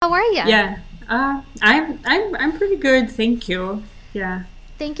How are you? Yeah. I'm pretty good, thank you. Yeah.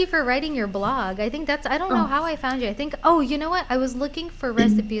 Thank you for writing your blog. I don't know Oh. how I found you. Oh, you know what? I was looking for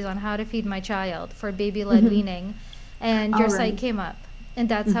recipes on how to feed my child for baby-led Hmm. weaning, and All your site right. came up. And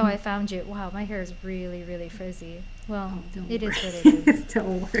that's how Hmm. I found you. Wow, my hair is really, really frizzy. Well, Oh, don't it is what it is. worry.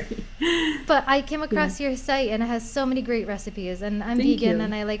 Don't worry. But I came Yeah. across your site and it has so many great recipes. And I'm Thank vegan you.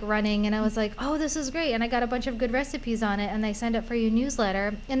 and I like running. And I was like, oh, this is great. And I got a bunch of good recipes on it. And I signed up for your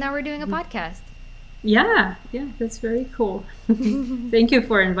newsletter. And now we're doing a Mhm. podcast. Yeah. Yeah. That's very cool. Thank you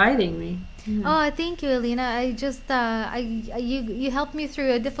for inviting me. Yeah. Oh, thank you, Alina. You helped me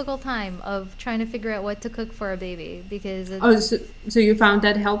through a difficult time of trying to figure out what to cook for a baby because Oh, it's so you found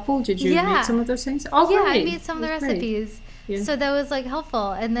that helpful? Did you make yeah, some of those things? Oh, yeah. I great. made some of the That's great. recipes, Yeah. so that was like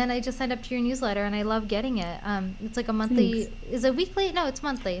helpful. And then I just signed up to your newsletter, and I love getting it. It's like a Thanks. monthly. Is it weekly? No, it's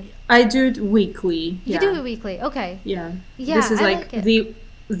monthly. I do it weekly. You do Yeah. it weekly. Okay. Yeah. This Yeah, is I like like it.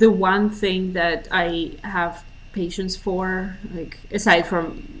 the one thing that I have patience for, like aside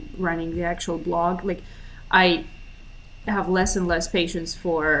from running the actual blog, like I have less and less patience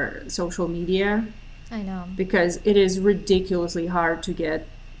for social media I know. because it is ridiculously hard to get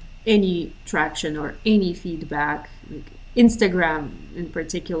any traction or any feedback, like Instagram in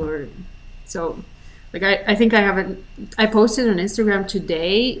particular. So like I think I haven't I posted on Instagram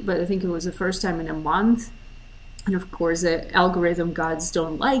today, but I think it was the first time in a month. And of course the algorithm gods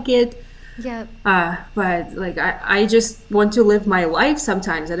don't like it. Yeah. But like I just want to live my life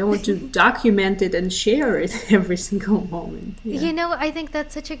sometimes. I don't want to document it and share it every single moment. Yeah. You know, I think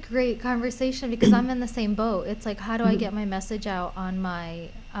that's such a great conversation because I'm in the same boat. It's like, how do I get my message out on my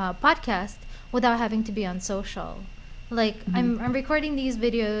podcast without having to be on social? Like, I'm recording these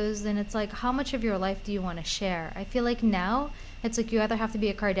videos, and it's like, how much of your life do you want to share? I feel like now it's like you either have to be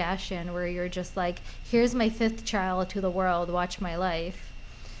a Kardashian where you're just like, here's my fifth child to the world, watch my life,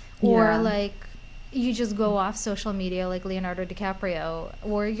 or Yeah. like you just go off social media like Leonardo DiCaprio,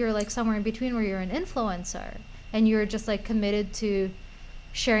 or you're like somewhere in between where you're an influencer and you're just like committed to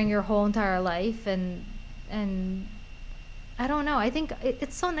sharing your whole entire life and I don't know. I think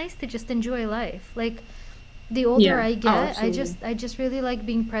it's so nice to just enjoy life. Like the older Yeah. I Oh, get, absolutely. I just really like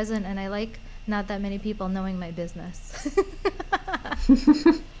being present and I like not that many people knowing my business.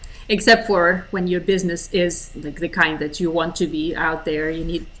 Except for when your business is like the kind that you want to be out there, you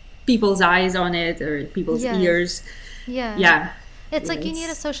need people's eyes on it or people's Yes. ears. Yeah. Yeah. It's Yeah, like you need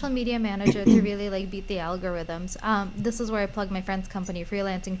a it's social media manager to really like beat the algorithms. This is where I plug my friend's company,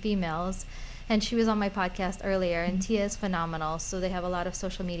 Freelancing Females, and she was on my podcast earlier. And Tia is phenomenal. So they have a lot of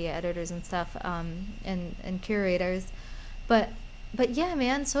social media editors and stuff, and curators. But but yeah,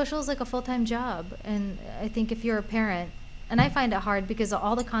 man, social is like a full time job. And I think if you're a parent, and I find it hard because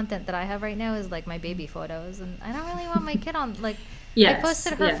all the content that I have right now is like my baby photos, and I don't really want my kid on like. I yes,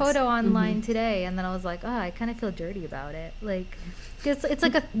 posted her yes. photo Hmm. online today, and then I was like, oh, I kind of feel dirty about it. Like, it's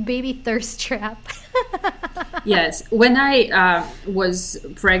like a baby thirst trap. Yes. When I was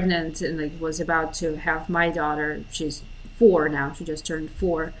pregnant and like was about to have my daughter, she's 4 now. She just turned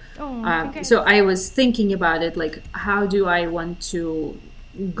 4. Oh, So congrats. I was thinking about it, like, how do I want to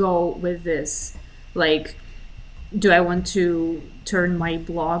go with this? Like, do I want to turn my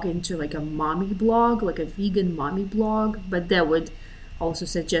blog into like a mommy blog, like a vegan mommy blog? But that would also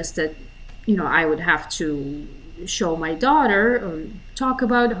suggest that, I would have to show my daughter or talk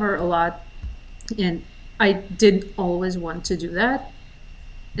about her a lot. And I did always want to do that.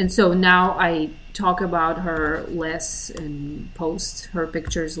 And so now I talk about her less and post her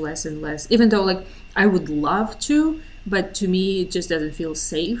pictures less and less, even though like I would love to, but to me it just doesn't feel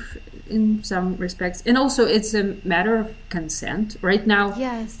safe in some respects. And also it's a matter of consent. Right now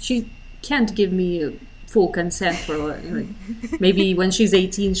Yes. she can't give me full consent for like maybe when she's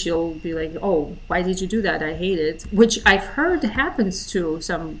 18 she'll be like, oh, why did you do that, I hate it, which I've heard happens to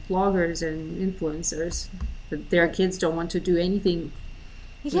some bloggers and influencers, that their kids don't want to do anything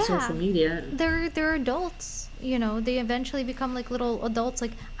with social Yeah. media. They're adults. You know, they eventually become like little adults.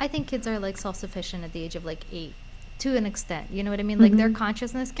 Like, I think kids are like self sufficient at the age of like 8 to an extent. You know what I mean? Like, their Hmm.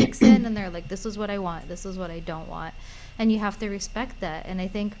 consciousness kicks in and they're like, this is what I want, this is what I don't want. And you have to respect that. And I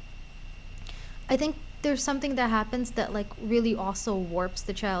think there's something that happens that like really also warps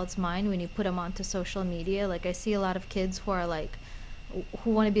the child's mind when you put them onto social media. Like I see a lot of kids who are like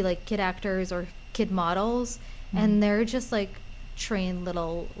who want to be like kid actors or kid models, and they're just like trained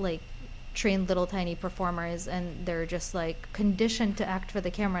little like trained little tiny performers, and they're just like conditioned to act for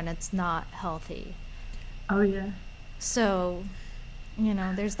the camera, and it's not healthy. Oh yeah. So,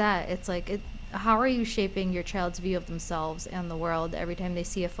 there's that. It's like how are you shaping your child's view of themselves and the world every time they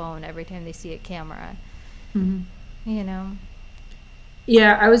see a phone, every time they see a camera? Hmm. You know?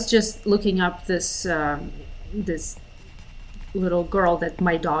 Yeah, I was just looking up this little girl that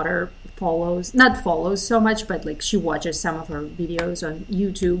my daughter follows, not follows so much, but like she watches some of her videos on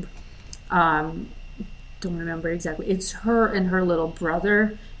YouTube. Um, don't remember exactly. It's her and her little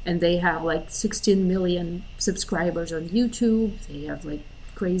brother, and they have like 16 million subscribers on YouTube. They have like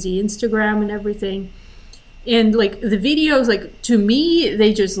crazy Instagram and everything. And like the videos, like to me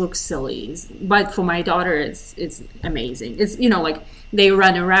they just look silly, but for my daughter it's amazing. It's, you know, like they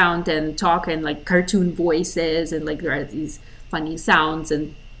run around and talk in like cartoon voices, and like there are these funny sounds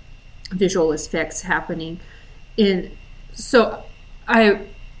and visual effects happening. And so I'm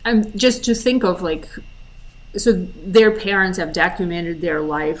just to think of like, so their parents have documented their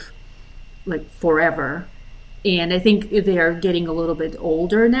life like forever, and I think they are getting a little bit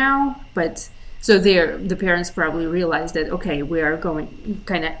older now, but so the parents probably realized that, okay, we are going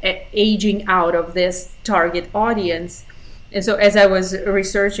kind of aging out of this target audience. And so as I was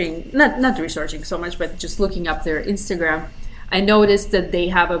researching, not researching so much, but just looking up their Instagram, I noticed that they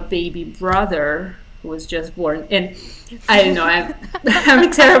have a baby brother who was just born. And I don't know, I'm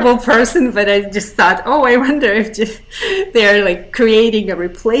a terrible person, but I just thought, oh, I wonder if just they're like creating a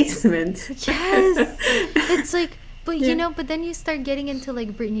replacement. Yes. It's like, but Yeah. you know, but then you start getting into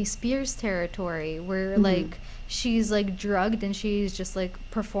like Britney Spears territory where like she's like drugged and she's just like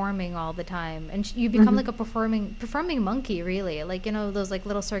performing all the time, and you become like a performing monkey, really, like, you know, those like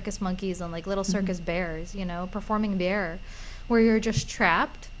little circus monkeys and like little circus bears, you know, performing bear, where you're just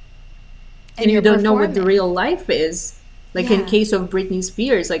trapped And you you're don't know what the performing. real life is. Like in Yeah. case of Britney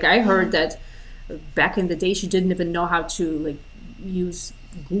Spears, like I heard that back in the day she didn't even know how to like use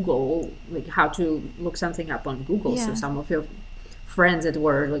Google, like how to look something up on Google. So Yeah. some of your friends that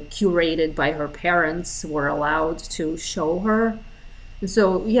were like curated by her parents were allowed to show her. And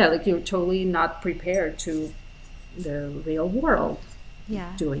so yeah, like you're totally not prepared to the real world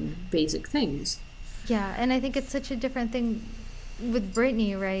Yeah. doing basic things. Yeah, and I think it's such a different thing with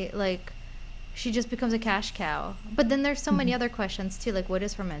Britney, right? Like, she just becomes a cash cow. But then there's so many other questions too, like what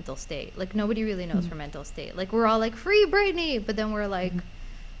is her mental state? Like nobody really knows her mental state. Like we're all like free Britney, but then we're like,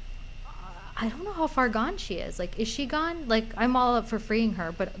 I don't know how far gone she is. Like, is she gone? Like, I'm all up for freeing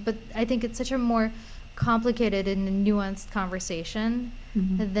her, but I think it's such a more complicated and nuanced conversation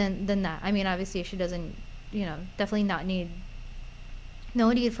than that. I mean, obviously she doesn't, you know, definitely not need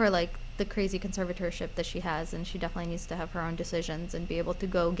no need for like the crazy conservatorship that she has, and she definitely needs to have her own decisions and be able to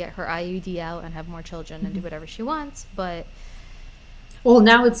go get her IUD out and have more children and do whatever she wants. But Well,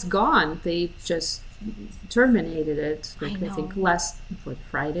 now it's gone. They just terminated it. I Like I think know. last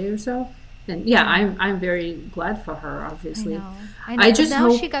Friday or so. And yeah, I'm very glad for her. Obviously, I know. I But just now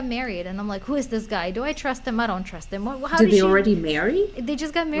hope. she got married, and I'm like, who is this guy? Do I trust him? I don't trust him. How Did did they she? already marry? They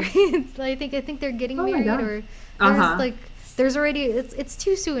just got married. I think they're getting Oh my married, God. or Uh-huh. there's like there's already it's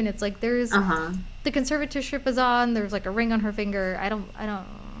too soon. It's like there's Uh huh. the conservatorship is on. There's like a ring on her finger.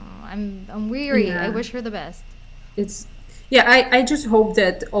 I'm weary. I Yeah. wish her the best. It's yeah. I just hope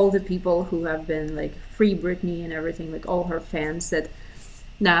that all the people who have been like free Britney and everything, like all her fans, that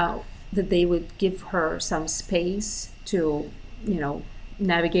now that they would give her some space to, you know,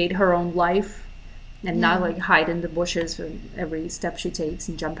 navigate her own life and not Yeah. like hide in the bushes for every step she takes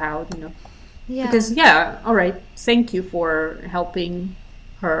and jump out, you know. Yeah. Because yeah, all right, thank you for helping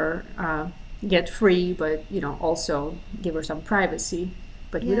her get free, but you know, also give her some privacy.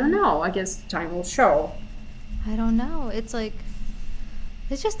 But we Yeah. don't know. I guess time will show. I don't know. It's like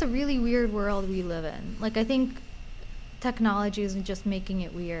it's just a really weird world we live in. Like, I think technology isn't just making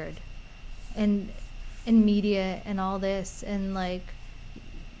it weird, and media and all this, and like,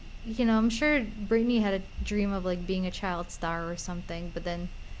 you know, I'm sure Britney had a dream of like being a child star or something, but then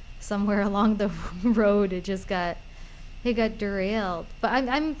somewhere along the road it got derailed. But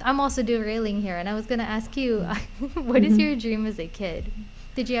I'm also derailing here, and I was gonna ask you, what is your dream as a kid?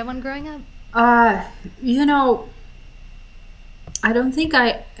 Did you have one growing up? You know, I don't think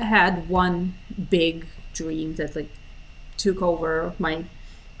I had one big dream that like took over my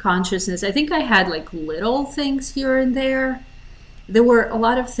consciousness. I think I had like little things here and there. There were a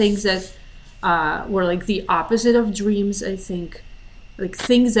lot of things that were like the opposite of dreams, I think. Like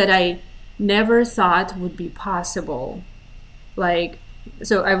things that I never thought would be possible. Like,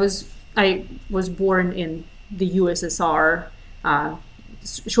 so I was born in the USSR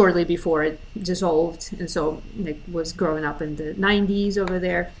shortly before it dissolved, and so like was growing up in the 90s over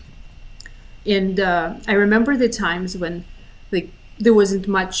there. And I remember the times when like there wasn't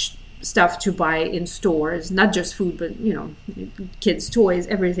much stuff to buy in stores, not just food, but you know, kids' toys,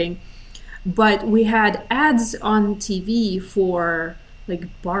 everything. But we had ads on TV for like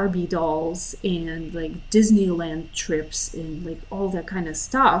Barbie dolls and like Disneyland trips and like all that kind of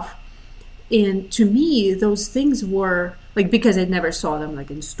stuff. And to me, those things were like, because I never saw them like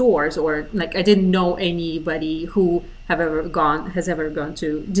in stores, or like I didn't know anybody who has ever gone to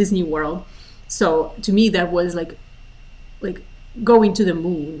Disney World. So to me, that was like going to the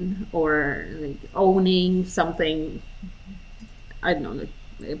moon, or like owning something, I don't know, like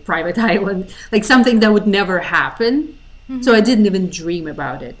a private island, like something that would never happen. So I didn't even dream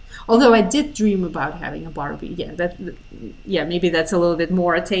about it. Although I did dream about having a Barbie. Yeah, maybe that's a little bit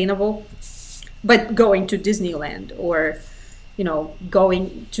more attainable. But going to Disneyland, or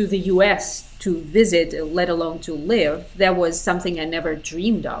going to the US to visit, let alone to live, that was something I never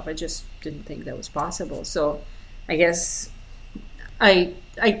dreamed of. I just didn't think that was possible. So I guess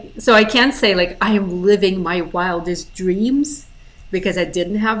so I can't say like I am living my wildest dreams, because I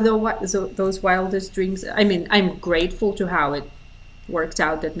didn't have those wildest dreams. I mean, I'm grateful to how it worked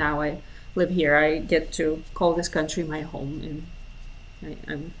out that now I live here. I get to call this country my home, and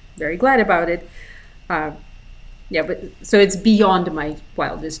I'm very glad about it. Yeah, but so it's beyond my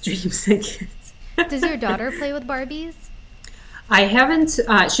wildest dreams, I guess. Does your daughter play with Barbies? I haven't,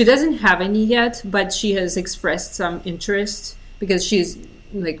 she doesn't have any yet, but she has expressed some interest, because she's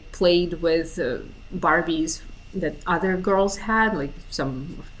like played with Barbies that other girls had, like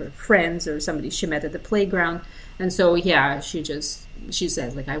some of her friends or somebody she met at the playground. And so, yeah, she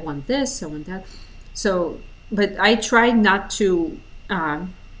says like, I want this, I want that. So, but I try not to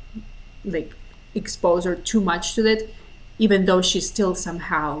like expose her too much to it, even though she still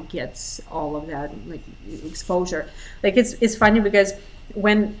somehow gets all of that like exposure. Like it's funny, because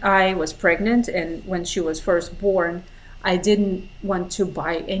when I was pregnant and when she was first born, I didn't want to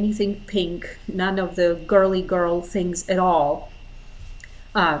buy anything pink, none of the girly girl things at all.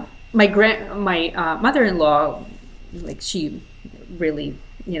 My mother-in-law, like she really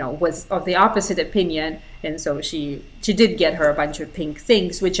was of the opposite opinion, and so she did get her a bunch of pink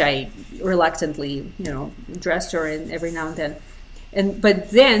things, which I reluctantly dressed her in every now and then.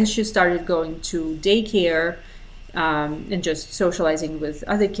 But then she started going to daycare, and just socializing with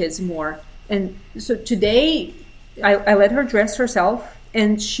other kids more. And so today I let her dress herself,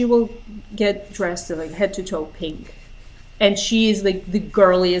 and she will get dressed like head to toe pink, and she is like the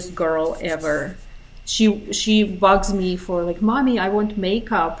girliest girl ever. She bugs me for like, mommy, I want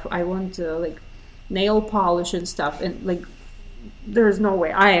makeup, I want like nail polish and stuff, and like there's no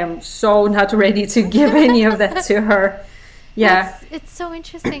way. I am so not ready to give any of that to her. Yeah. It's so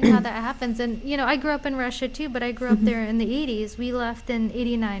interesting how that happens. And I grew up in Russia too, but I grew up there in the 80s. We left in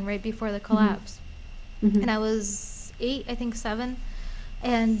 89, right before the collapse. And I was 8, I think 7,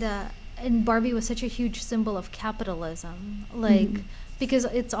 and Barbie was such a huge symbol of capitalism, like because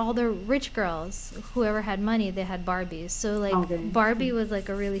it's all the rich girls, whoever had money, they had Barbies. So like Barbie was like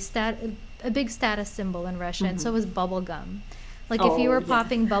a really a big status symbol in Russia, and so was bubble gum. Like if you were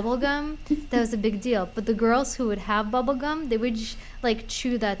popping bubble gum, that was a big deal. But the girls who would have bubble gum, they would like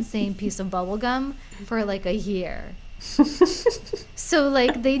chew that same piece of bubble gum for like a year. So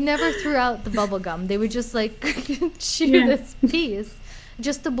like they never threw out the bubble gum. They would just like chew this piece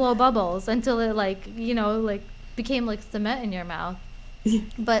just to blow bubbles until it like like became like cement in your mouth.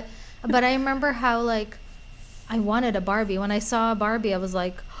 But I remember how like I wanted a Barbie. When I saw a Barbie, I was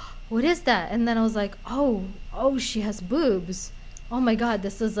like, what is that? And then I was like, oh, she has boobs. Oh my god,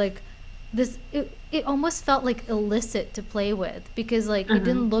 this is like this. It almost felt like illicit to play with, because like it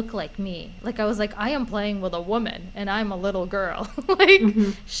didn't look like me. Like I was like, I am playing with a woman and I'm a little girl. Like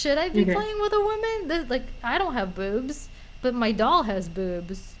should I be playing with a woman? Like I don't have boobs, but my doll has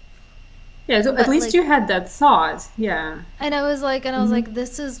boobs. Yeah, so at least like, you had that thought. Yeah. And I was like,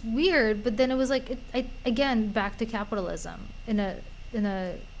 this is weird. But then it was like, again, back to capitalism in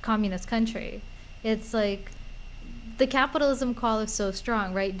a communist country. It's like the capitalism call is so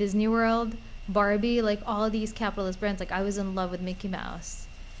strong, right? Disney World, Barbie, like all of these capitalist brands. Like I was in love with Mickey Mouse,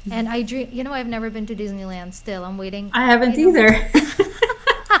 and I dream. I've never been to Disneyland. Still, I'm waiting. I haven't either.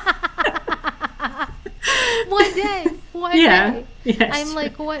 One day. Yeah, I'm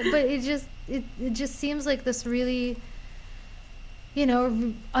like, what? But it just seems like this really,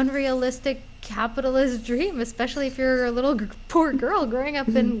 unrealistic capitalist dream, especially if you're a little poor girl growing up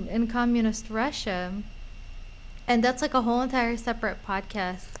in communist Russia. And that's like a whole entire separate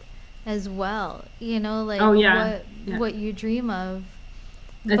podcast as well, like what you dream of.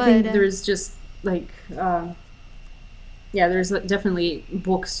 I think there's just like there's definitely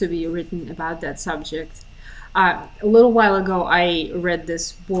books to be written about that subject. A little while ago I read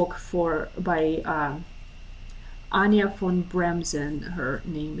this book by Anya von Bremzen, her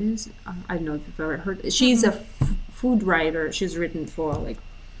name is. I don't know if you've ever heard. She's a food writer. She's written for like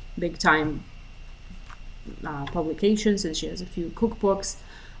big time publications, and she has a few cookbooks.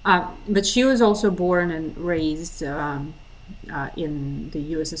 But she was also born and raised in the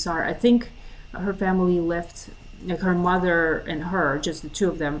USSR. I think her family left, like her mother and her, just the two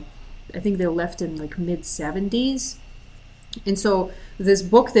of them. I think they left in like mid 70s. And so this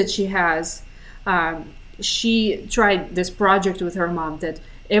book that she has, she tried this project with her mom that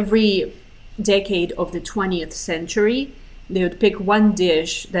every decade of the 20th century, they would pick one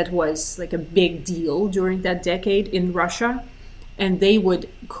dish that was like a big deal during that decade in Russia, and they would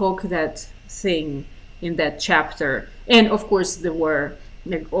cook that thing in that chapter. And of course, there were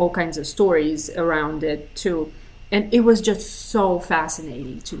like all kinds of stories around it too. And it was just so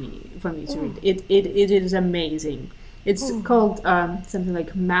fascinating to me, for me to read. It is amazing. It's called something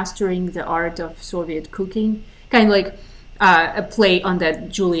like Mastering the Art of Soviet Cooking, kind of like a play on that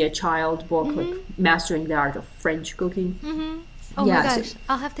Julia Child book, like Mastering the Art of French Cooking. Oh Yeah, my gosh, so-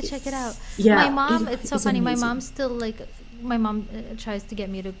 I'll have to check it out. Yeah, My mom, it- it's so it's funny. My amazing. mom's still like, my mom tries to get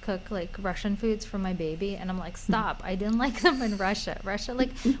me to cook like Russian foods for my baby, and I'm like, stop! I didn't like them in Russia. Russia, like,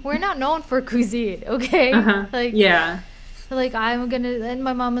 we're not known for cuisine, okay? Like, Yeah. like I'm gonna. And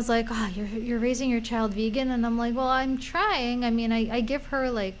my mom was like, oh, you're raising your child vegan, and I'm like, well, I'm trying. I mean, I give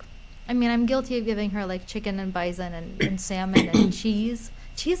her like, I mean, I'm guilty of giving her like chicken and bison and salmon and cheese.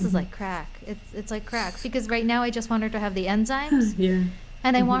 Cheese is like crack. It's like crack, because right now I just want her to have the enzymes. Yeah.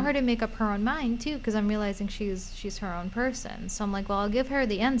 And I want her to make up her own mind too, because I'm realizing she's her own person. So I'm like, well, I'll give her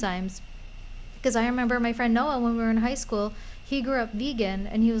the enzymes, because I remember my friend Noah, when we were in high school, he grew up vegan,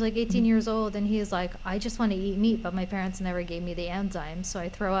 and he was like 18 years old, and he was like, I just want to eat meat, but my parents never gave me the enzymes, so I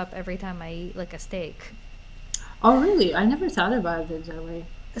throw up every time I eat like a steak. Oh, really? I never thought about it that way.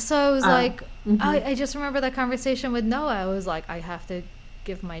 So I was like, mhm. I just remember that conversation with Noah. I was like, I have to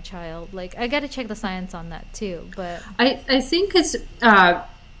give my child, like, I got to check the science on that too, but I think it's I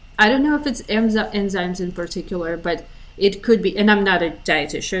don't know if it's enzymes in particular, but it could be. And I'm not a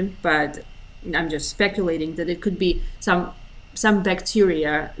dietitian, but I'm just speculating that it could be some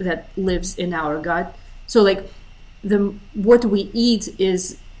bacteria that lives in our gut. So like what we eat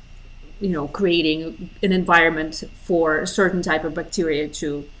is, creating an environment for a certain type of bacteria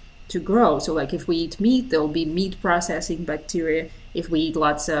to grow. So like if we eat meat, there'll be meat processing bacteria. If we eat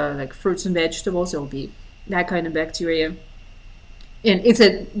lots of like fruits and vegetables, there'll be that kind of bacteria. And it's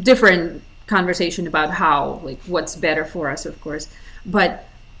a different conversation about how, like, what's better for us, of course. But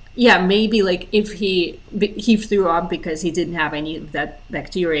yeah, maybe like if he threw up because he didn't have any of that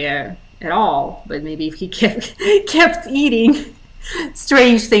bacteria at all, but maybe if he kept eating,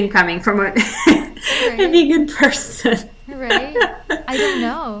 strange thing coming from a vegan person. Right? I don't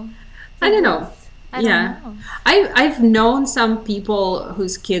know. I don't know. I don't know. I've known some people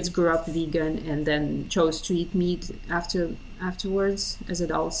whose kids grew up vegan and then chose to eat meat afterwards as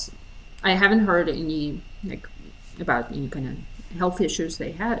adults. I haven't heard any about any kind of health issues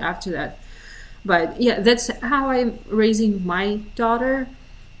they had after that. But yeah, that's how I'm raising my daughter.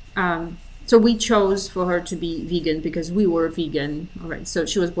 So we chose for her to be vegan because we were vegan. All right. So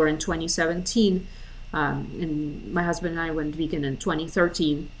she was born in 2017, and my husband and I went vegan in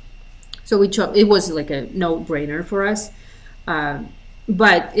 2013. So we chose. It was like a no-brainer for us.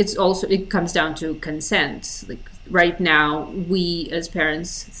 But it comes down to consent. Like right now, we as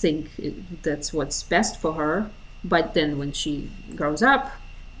parents think that's what's best for her. But then when she grows up,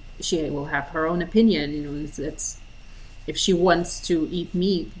 she will have her own opinion. If she wants to eat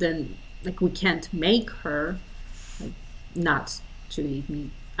meat, then like we can't make her like not to eat meat.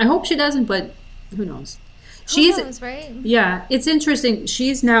 I hope she doesn't, but who knows? Who knows, right? Yeah, it's interesting.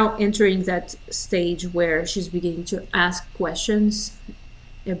 She's now entering that stage where she's beginning to ask questions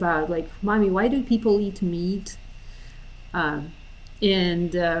about like, Mommy, why do people eat meat? So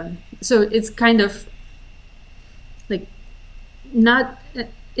it's kind of like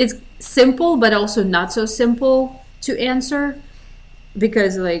it's simple, but also not so simple to answer,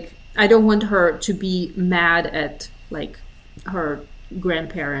 because like I don't want her to be mad at like her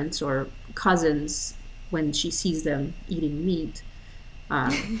grandparents or cousins when she sees them eating meat. I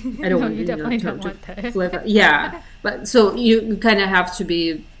don't want you definitely don't her want to that. flip. Yeah, but so you kind of have to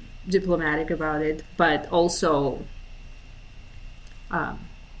be diplomatic about it, but also I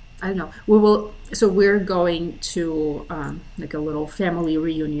don't know. We're going to like a little family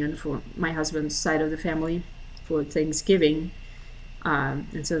reunion for my husband's side of the family for Thanksgiving,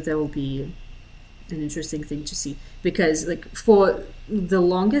 and so there will be an interesting thing to see, because like for the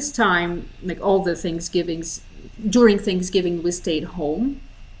longest time, like all the during Thanksgiving we stayed home,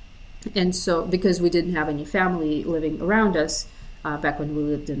 and so because we didn't have any family living around us, back when we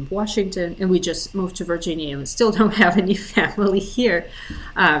lived in Washington, and we just moved to Virginia and we still don't have any family here.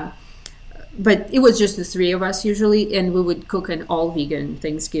 Um, but it was just the three of us usually, and we would cook an all vegan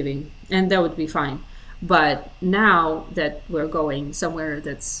Thanksgiving, and that would be fine. But now that we're going somewhere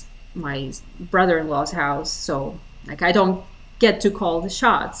that's my brother-in-law's house, so like I don't get to call the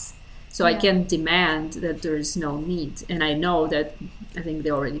shots. So I Yeah. can demand that there is no meat. And I know that I think they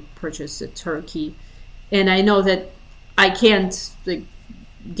already purchased a turkey. And I know that I can't like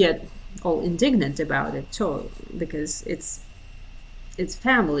get all indignant about it too, because it's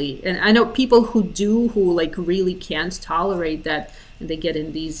family. And I know people who do, who like really can't tolerate that, and they get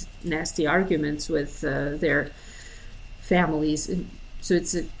in these nasty arguments with their families. And so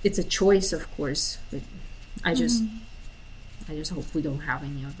it's a choice, of course. But I just I just hope we don't have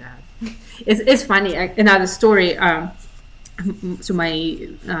any of that. It's funny. Another story. So my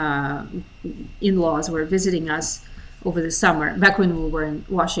in-laws were visiting us over the summer, back when we were in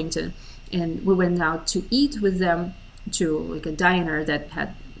Washington, and we went out to eat with them to like a diner that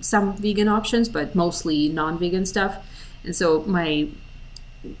had some vegan options, but mostly non-vegan stuff. And so my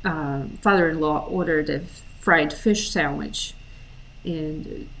father-in-law ordered a fried fish sandwich,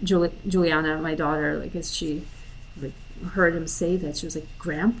 and Juliana, my daughter, like as she like heard him say that, she was like,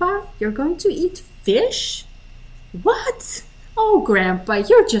 "Grandpa, you're going to eat fish? What? Oh, Grandpa,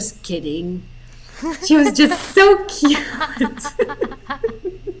 you're just kidding." She was just so cute.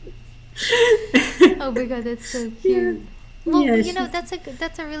 Oh my god, that's so cute. Well, Yeah, you know, that's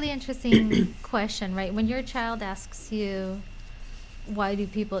a really interesting question, right? When your child asks you, "Why do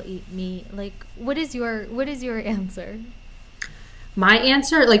people eat meat?" Like, what is your answer? my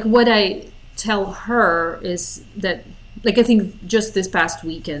answer, like what I tell her is that, like I think just this past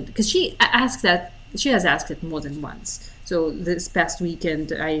weekend, because she has asked it more than once. So this past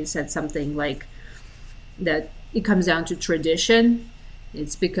weekend, I said something like that it comes down to tradition.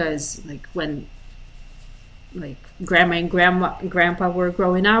 It's because like when like grandma and grandpa were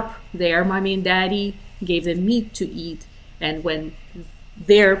growing up, their mommy and daddy gave them meat to eat, and when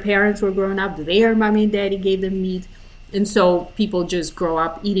their parents were growing up, their mommy and daddy gave them meat. And so people just grow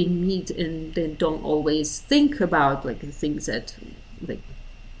up eating meat and then don't always think about like the things that like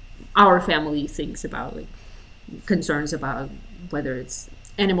our family thinks about, like concerns about whether it's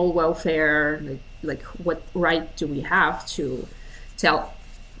animal welfare, like what right do we have to tell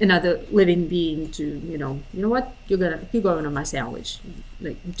another living being to, you know what, you're going on my sandwich.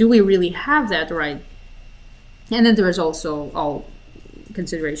 Like, do we really have that right? And then there is also all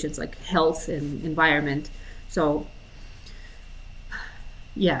considerations like health and environment. So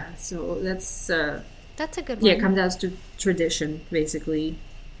yeah, so That's a good yeah, it one. comes down to tradition basically.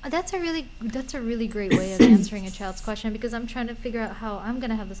 That's a really great way of answering a child's question, because I'm trying to figure out how I'm going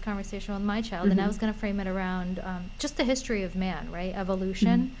to have this conversation with my child, and I was going to frame it around just the history of man, right?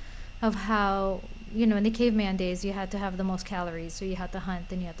 Evolution, of how, in the caveman days you had to have the most calories, so you had to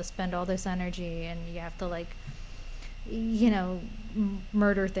hunt and you had to spend all this energy and you have to like,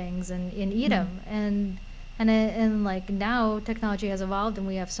 murder things and eat them, and like now technology has evolved and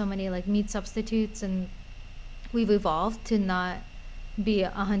we have so many like meat substitutes, and we've evolved to not be a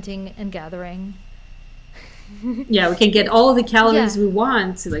hunting and gathering. Yeah, we can get all of the calories Yeah. we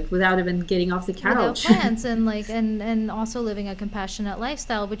want, like without even getting off the Without couch. plants, and like and also living a compassionate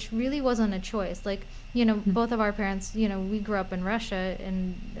lifestyle, which really wasn't a choice. Like, both of our parents, we grew up in Russia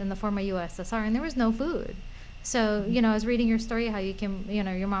and in the former USSR, and there was no food. So, I was reading your story how you came,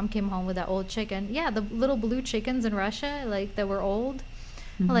 your mom came home with that old chicken. Yeah, the little blue chickens in Russia, like that were old.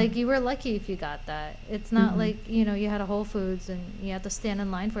 Like, you were lucky if you got that. It's not like, you had a Whole Foods and you had to stand in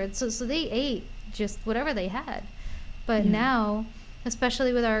line for it. So they ate just whatever they had. But Yeah. now,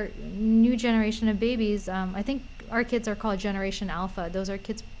 especially with our new generation of babies, I think our kids are called Generation Alpha. Those are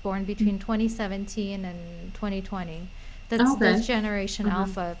kids born between 2017 and 2020. That's Okay. that's Generation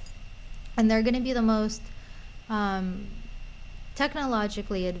Alpha, and they're going to be the most um,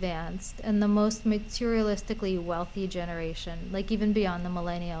 technologically advanced and the most materialistically wealthy generation, like even beyond the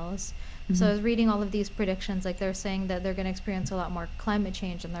millennials. So I was reading all of these predictions, like they're saying that they're going to experience a lot more climate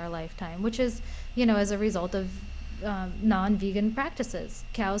change in their lifetime, which is, as a result of non-vegan practices.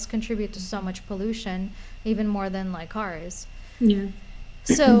 Cows contribute to so much pollution, even more than like cars. Yeah.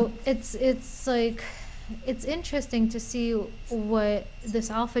 So it's like it's interesting to see what this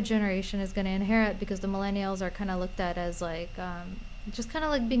alpha generation is going to inherit, because the millennials are kind of looked at as like just kind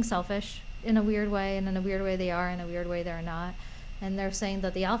of like being selfish in a weird way, and in a weird way they are, in a weird way they're not. And they're saying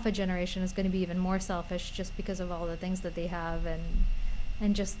that the alpha generation is going to be even more selfish just because of all the things that they have,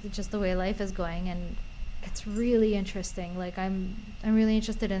 and just the way life is going. And it's really interesting. Like I'm really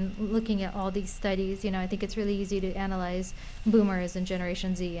interested in looking at all these studies. I think it's really easy to analyze boomers and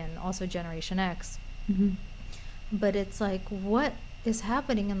Generation Z and also Generation X. Hmm. But it's like, what is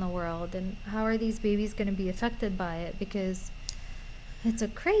happening in the world, and how are these babies going to be affected by it? Because it's a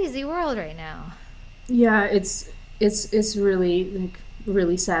crazy world right now. Yeah, it's really like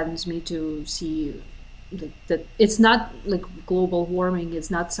really saddens me to see that it's not like global warming.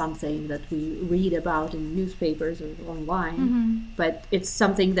 It's not something that we read about in newspapers or online, Mm-hmm. but it's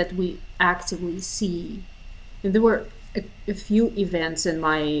something that we actively see. And there were a few events in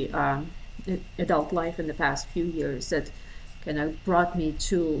my adult life in the past few years that kind of brought me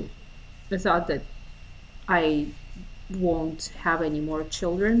to the thought that I won't have any more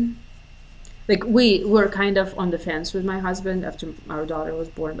children. Like we were kind of on the fence with my husband after our daughter was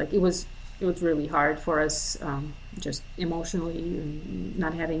born. Like it was really hard for us, just emotionally, and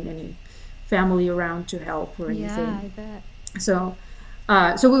not having any family around to help or Yeah, anything. I bet. So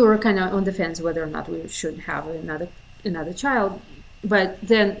so we were kind of on the fence whether or not we should have another child. But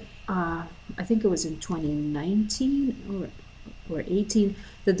then I think it was in 2019 or 18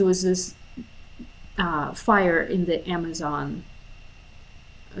 that there was this fire in the Amazon.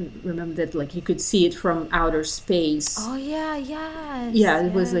 I remember that, like, you could see it from outer space. Oh yeah, yes, Yeah,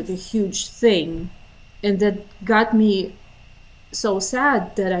 it was like a yes. huge thing, and that got me so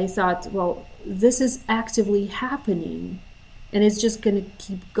sad that I thought, well, this is actively happening, and it's just gonna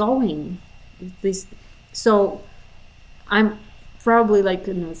keep going. This, so I'm probably like,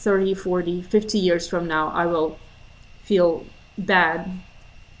 30, 40, 50 years from now, I will feel bad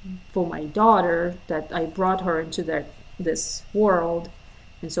for my daughter that I brought her into this world.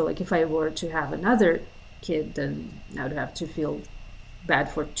 And so, like, if I were to have another kid, then I would have to feel bad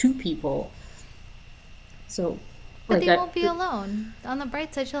for two people. So, But like, they won't be alone. On the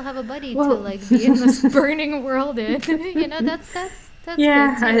bright side, she'll have a buddy to well, like be in this burning world in. That's good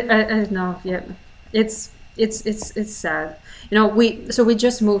yeah, too. I know. Yeah, it's sad. We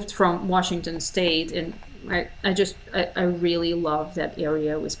just moved from Washington State, and I really love that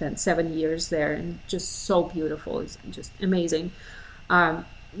area. We spent 7 years there, and just so beautiful. It's just amazing.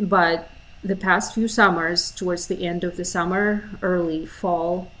 But the past few summers, towards the end of the summer, early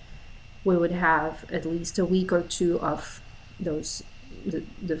fall, we would have at least a week or two of those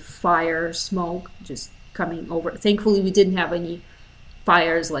the fire smoke just coming over. Thankfully, we didn't have any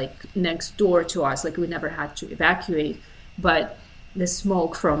fires like next door to us, like we never had to evacuate, but the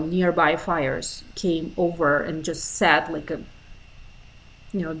smoke from nearby fires came over and just sat like a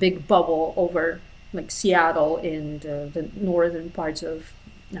big bubble over like Seattle and the northern parts of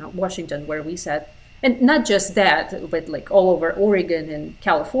Washington where we sat. And not just that, but like all over Oregon and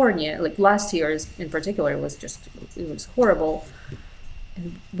California. Like last year's in particular was just, it was horrible.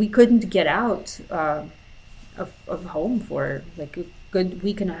 And we couldn't get out of home for like a good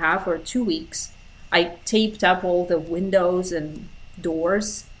week and a half or 2 weeks. I taped up all the windows and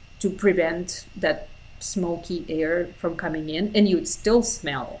doors to prevent that smoky air from coming in, and you'd still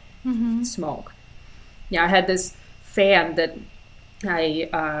smell Mm-hmm. smoke. Yeah, I had this fan that I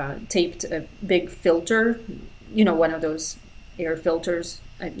taped a big filter, one of those air filters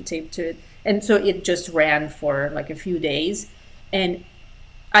I taped to it. And so it just ran for like a few days. And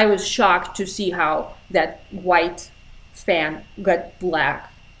I was shocked to see how that white fan got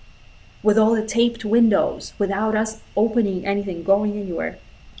black with all the taped windows without us opening anything, going anywhere.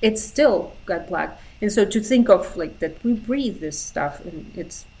 It still got black. And so to think of like that we breathe this stuff, and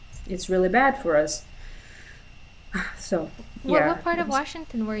it's really bad for us. So yeah, What part of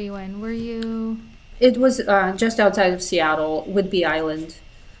Washington were you in? Were you? it was just outside of Seattle, Whidbey Island.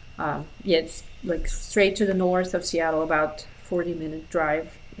 Yeah, it's like straight to the north of Seattle, about 40-minute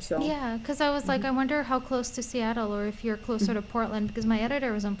drive. So Yeah, because I was like, I wonder how close to Seattle, or if you're closer to Portland, because my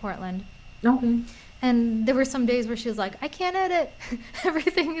editor was in Portland. okay. And there were some days where she was like, I can't edit.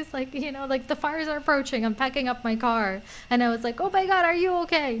 Everything is like, like the fires are approaching. I'm packing up my car. And I was like, oh my God, are you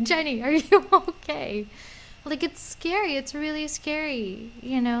okay? Jenny, are you okay? Like, it's scary. It's really scary,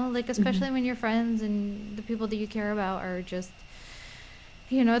 like, Hmm. especially when your friends and the people that you care about are just,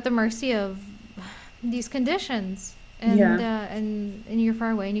 at the mercy of these conditions. Yeah. And you're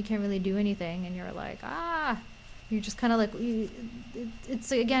far away and you can't really do anything. And you're like, you're just kind of like,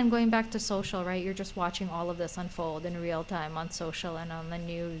 it's again going back to social, right? You're just watching all of this unfold in real time on social and on the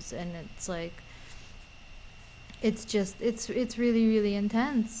news. And it's like, it's really, really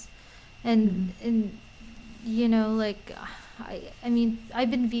intense. Hmm. And like, I mean, I've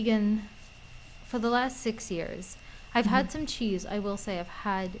been vegan for the last 6 years. I've had some cheese. I will say I've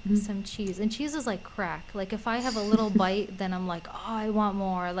had some cheese. And cheese is like crack. Like if I have a little bite, then I'm like, oh, I want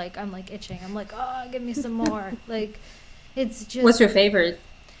more. Like I'm like itching. I'm like, oh, give me some more. Like it's What's just, your favorite?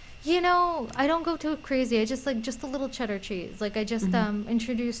 I don't go too crazy. I just like just a little cheddar cheese. Like I just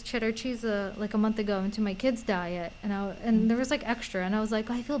introduced cheddar cheese like a month ago into my kids' diet, and there was like extra, and I was like,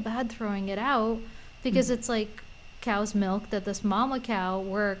 I feel bad throwing it out because it's like cow's milk that this mama cow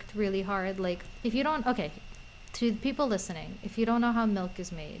worked really hard. Like if you don't, okay, to the people listening, if you don't know how milk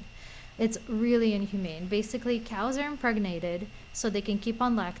is made, it's really inhumane. Basically, cows are impregnated so they can keep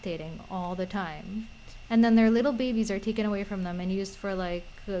on lactating all the time. And then their little babies are taken away from them and used for like,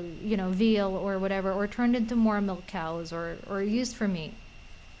 veal or whatever, or turned into more milk cows or used for meat.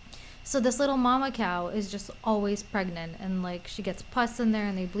 So this little mama cow is just always pregnant, and like she gets pus in there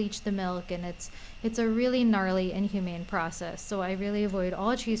and they bleach the milk, and it's a really gnarly, inhumane process. So I really avoid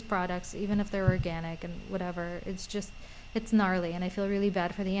all cheese products, even if they're organic and whatever. It's gnarly, and I feel really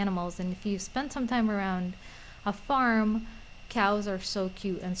bad for the animals. And if you spend some time around a farm, cows are so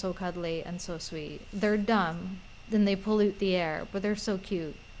cute and so cuddly and so sweet. They're dumb, and they pollute the air, but they're so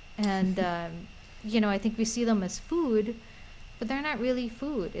cute. And I think we see them as food, but they're not really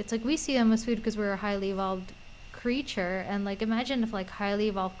food. It's like we see them as food because we're a highly evolved creature, and like imagine if like highly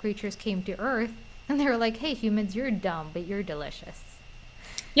evolved creatures came to Earth and they were like, "Hey humans, you're dumb, but you're delicious."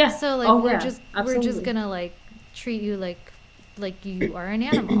 Yeah. So like Oh, we're yeah. just Absolutely. gonna like treat you like you are an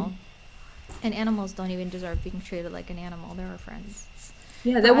animal. And animals don't even deserve being treated like an animal. They're our friends.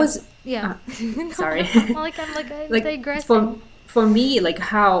 Yeah, But that was. yeah. Sorry. I'm Like for digressing. for me, like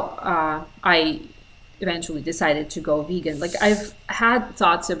how I eventually decided to go vegan. Like I've had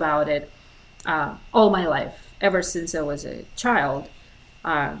thoughts about it all my life, ever since I was a child.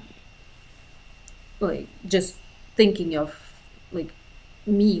 Uh, like just thinking of like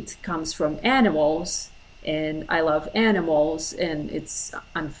meat comes from animals, and I love animals, and it's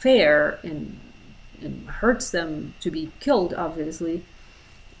unfair and hurts them to be killed, obviously.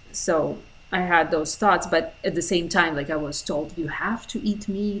 So I had those thoughts, but at the same time, like I was told, you have to eat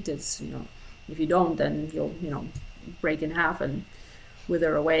meat. It's, if you don't, then you'll, break in half and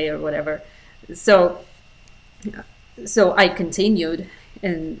wither away or whatever. So, so I continued,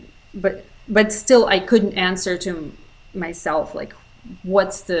 and but still, I couldn't answer to myself like,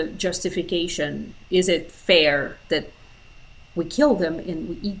 what's the justification? Is it fair that we kill them and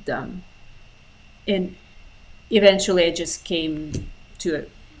we eat them? And eventually, I just came to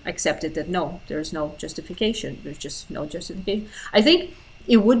accepted that no, there's no justification. There's just no justification. I think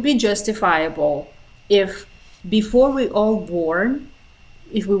it would be justifiable if before we all born,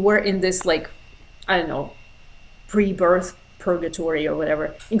 if we were in this like, I don't know, pre-birth purgatory or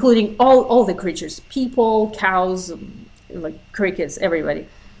whatever, including all the creatures, people, cows, like crickets, everybody,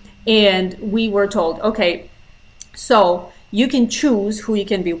 and we were told, okay, so you can choose who you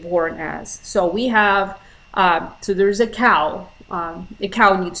can be born as. So we have, so there's a cow. A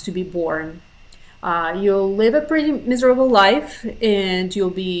cow needs to be born. You'll live a pretty miserable life, and you'll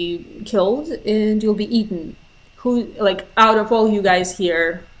be killed, and you'll be eaten. Who, like, out of all you guys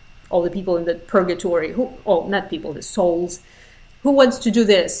here, all the people in the purgatory, not people, the souls, who wants to do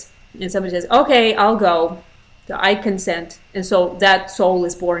this? And somebody says, okay, I'll go. So I consent. And so that soul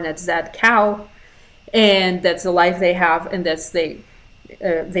is born as that cow, and that's the life they have, and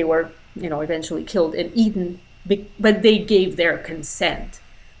they were, eventually killed and eaten, but they gave their consent.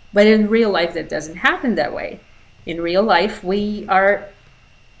 But in real life, that doesn't happen that way. In real life, we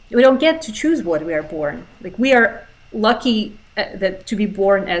don't get to choose what we are born. Like we are lucky that to be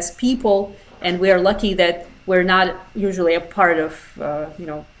born as people, and we are lucky that we're not usually a part of,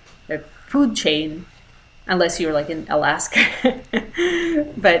 a food chain, unless you're like in Alaska.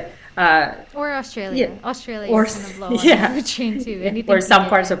 But Or Australia. yeah, Australia or is kind of low on the yeah, food chain too. yeah, Anything or can some get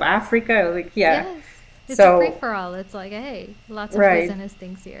parts in. of Africa, like yeah. Yes. It's a free So for all. It's like, hey, lots of right. poisonous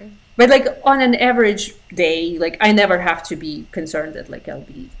things here. But like on an average day, like I never have to be concerned that like I'll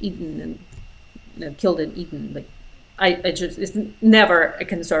be eaten and killed and eaten. Like I just it's never a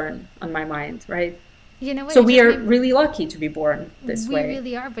concern on my mind, right? You know what? So It we just are made really lucky to be born this We way.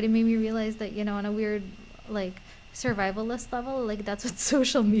 really are, but it made me realize that, on a weird, like, survivalist level, like, that's what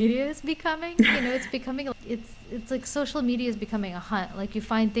social media is becoming. It's becoming, it's like social media is becoming a hunt. Like, you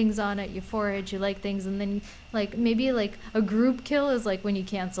find things on it, you forage, you like things, and then, like, maybe, like, a group kill is, like, when you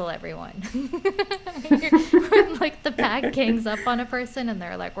cancel everyone. When, like, the pack gangs up on a person and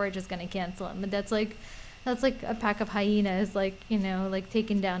they're like, we're just gonna cancel them. But that's like a pack of hyenas, like, like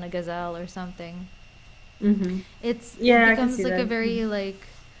taking down a gazelle or something. Hmm. It Yeah, I can becomes see like a that. very like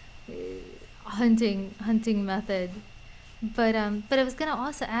hunting method, But I was gonna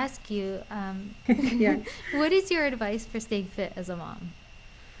also ask you, Yeah. what is your advice for staying fit as a mom?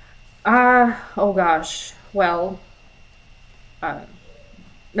 Oh gosh. Well, uh,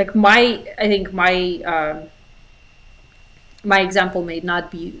 like I think my example may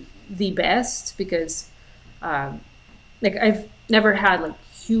not be the best because, um, like I've never had like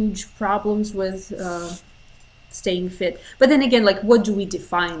huge problems with staying fit. But then again, like what do we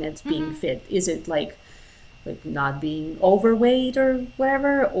define as being Mm-hmm. fit? Is it like not being overweight or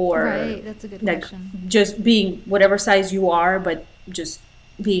whatever, or Right, that's a good like question. just being whatever size you are, but just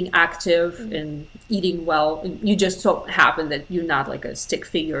being active and eating well. And you just so happen that you're not like a stick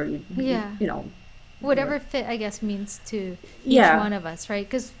figure. Yeah. You know, Whatever fit, I guess, means to each yeah, one of us, right?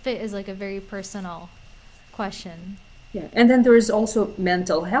 Because fit is like a very personal question. yeah. And then there is also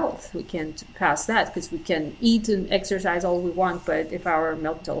mental health. We can't pass that because we can eat and exercise all we want, but if our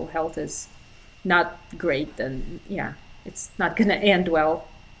mental health is not great, then yeah, it's not going to end well,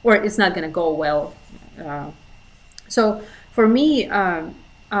 or it's not going to go well. Uh, so for me, uh,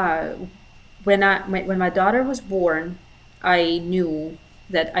 when my daughter was born, I knew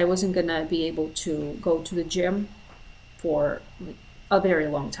that I wasn't going to be able to go to the gym for like, a very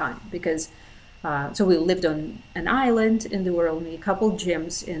long time because so we lived on an island and there were only a couple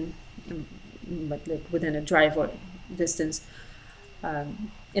gyms like within a driveway distance, and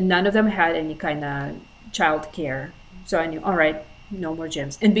none of them had any kind of child care. So I knew, all right, no more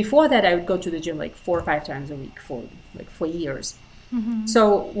gyms. And before that, I would go to the gym like 4 or 5 times a week for years. Mm-hmm.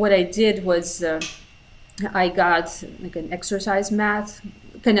 So what I did was I got like an exercise mat,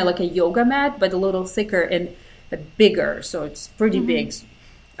 kind of like a yoga mat, but a little thicker and bigger. So it's pretty Mm-hmm. big.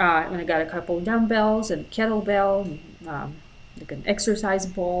 And I got a couple of dumbbells and kettlebell, and, like an exercise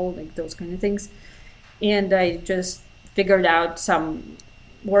ball, like those kind of things. And I just figured out some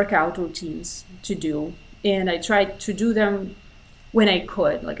workout routines to do, and I tried to do them when I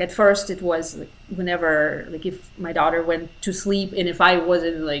could. Like at first, it was like whenever, like if my daughter went to sleep, and if I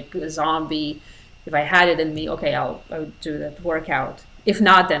wasn't like a zombie, if I had it in me, okay, I would do that workout. If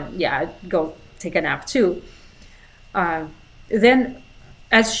not, then yeah, I'd go take a nap too. Uh, then,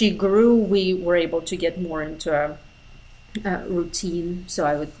 as she grew, we were able to get more into a routine. So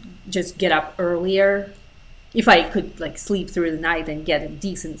I would just get up earlier if I could like sleep through the night and get a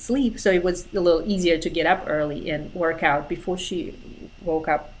decent sleep. So it was a little easier to get up early and work out before she woke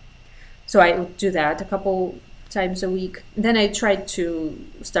up. So I would do that a couple times a week. Then I tried to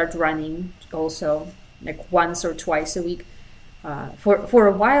start running also, like once or twice a week. For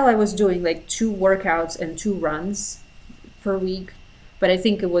a while, I was doing like 2 workouts and 2 runs per week, but I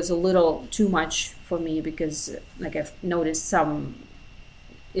think it was a little too much for me because like I've noticed some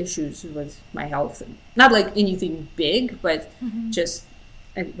issues with my health. Not like anything big, but Mm-hmm. just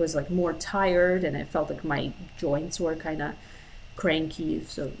I was like more tired and I felt like my joints were kind of cranky.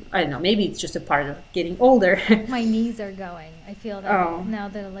 So I don't know, maybe it's just a part of getting older. My knees are going. I feel that Oh, now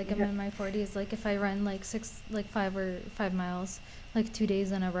that like I'm yeah. in my 40s. Like if I run like 5 miles, like 2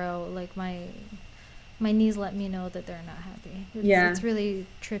 days in a row, like my knees let me know that they're not happy. Yeah. It's really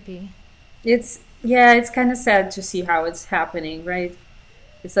trippy. It's kind of sad to see how it's happening, right?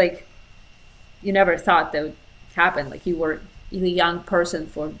 It's like you never thought that would happen. Like you were a young person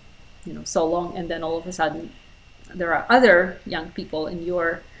for, so long, and then all of a sudden there are other young people in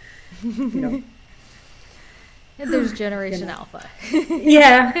your, you know, And there's you Generation know. Alpha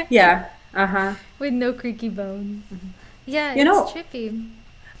Yeah, yeah, uh-huh. with no creaky bones. Yeah, You it's know, trippy.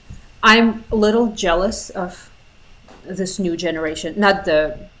 I'm a little jealous of this new generation, not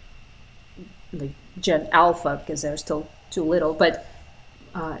the like Gen Alpha because they're still too little, but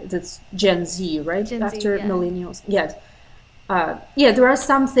that's Gen Z, right? Gen Z, After yeah. millennials. Yes. Yeah, there are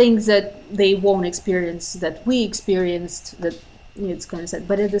some things that they won't experience that we experienced that it's kind of sad.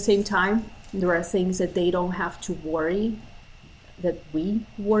 But at the same time, there are things that they don't have to worry that we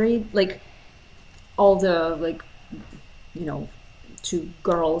worried. Like all the you know, to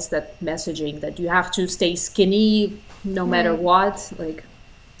girls that messaging that you have to stay skinny no matter Right. what. Like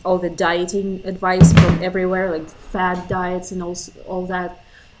all the dieting advice from everywhere, like fad diets and all that.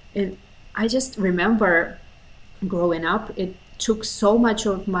 And I just remember growing up, it took so much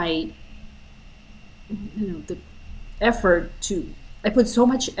of my, the effort to, I put so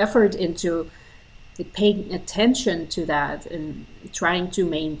much effort into like, paying attention to that and trying to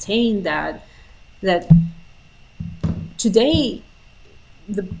maintain that today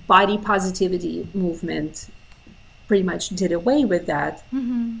the body positivity movement pretty much did away with that.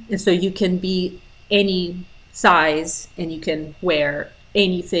 Mm-hmm. And so you can be any size and you can wear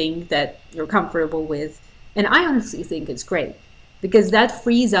anything that you're comfortable with. And I honestly think it's great. because that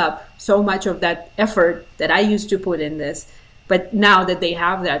frees up so much of that effort that I used to put in this. But now that they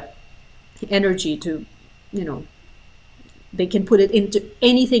have that energy to, you know, they can put it into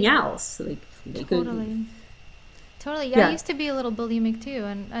anything else. Like they could, Totally. Totally. Yeah, I yeah. used to be a little bulimic too.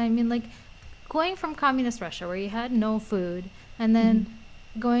 And I mean, like, going from communist Russia where you had no food, and then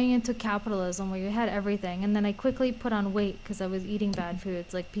going into capitalism where you had everything. And then I quickly put on weight because I was eating bad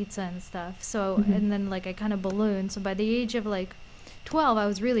foods like pizza and stuff. So, Hmm. and then like I kind of ballooned. So by the age of like 12, I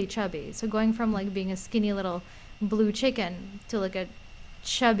was really chubby. So going from like being a skinny little blue chicken to like a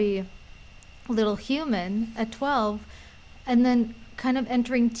chubby little human at 12, and then kind of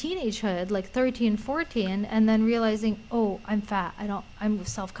entering teenagehood like 13, 14, and then realizing, oh, I'm fat, I'm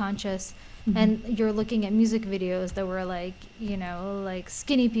self-conscious. And you're looking at music videos that were like, like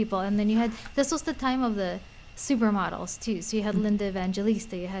skinny people. And then you had, this was the time of the supermodels too, so you had Linda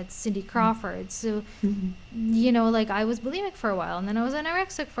Evangelista, you had Cindy Crawford. So Hmm. like I was bulimic for a while, and then I was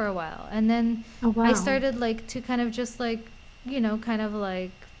anorexic for a while, and then Oh I wow. started like to kind of just like, kind of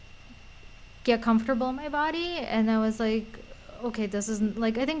like get comfortable in my body. And I was like, okay, this isn't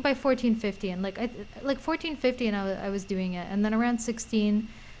like, I think by 14, 15, like 14, 15, I was doing it. And then around 16,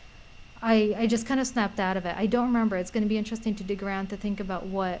 I just kind of snapped out of it. I don't remember. It's going to be interesting to dig around to think about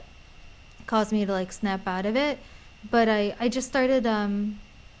what caused me to like snap out of it. But I just started,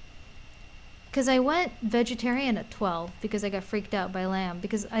 because I went vegetarian at 12 because I got freaked out by lamb,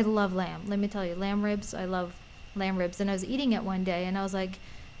 because I love lamb. Let me tell you, lamb ribs, I love lamb ribs. And I was eating it one day, and I was like,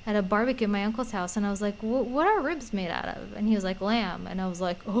 at a barbecue at my uncle's house, and I was like, what are ribs made out of? And he was like, lamb. And I was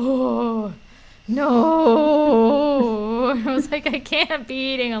like, oh, no. I was like, I can't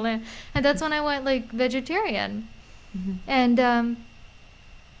be eating a lamb. And that's when I went like vegetarian. Hmm. And,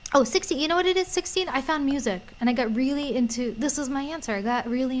 oh, 16, you know what it is? 16, I found music, and I got really into, this is my answer. I got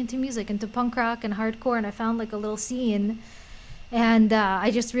really into music, into punk rock and hardcore, and I found like a little scene. And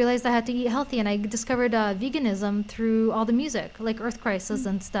I just realized I had to eat healthy, and I discovered veganism through all the music, like Earth Crisis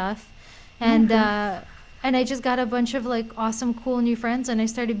and stuff. And Okay. and I just got a bunch of like awesome, cool new friends, and I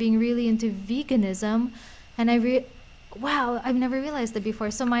started being really into veganism. And wow, I've never realized that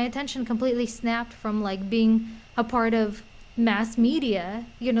before. So my attention completely snapped from like being a part of mass media,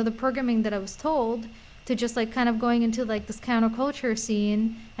 the programming that I was told, to just like kind of going into like this counterculture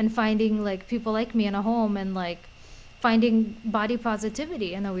scene and finding like people like me in a home, and like finding body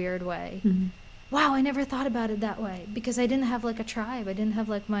positivity in a weird way. Hmm. Wow, I never thought about it that way because I didn't have like a tribe. I didn't have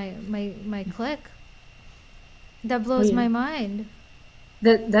like my clique. That Oh blows yeah. my mind.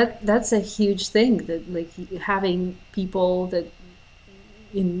 That's a huge thing, that like having people that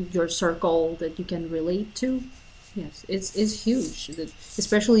in your circle that you can relate to. Yes, it's huge. That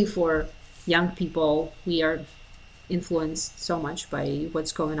especially for young people, we are influenced so much by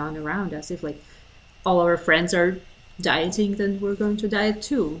what's going on around us. If like all our friends are dieting, then we're going to diet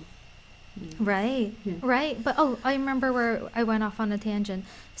too. Right, Yeah. right. But oh, I remember where I went off on a tangent.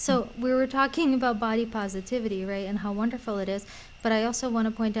 So we were talking about body positivity, right, and how wonderful it is. But I also want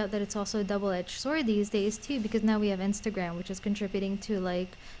to point out that it's also a double-edged sword these days too, because now we have Instagram, which is contributing to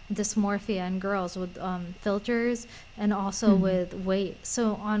like dysmorphia in girls with filters, and also Hmm. with weight.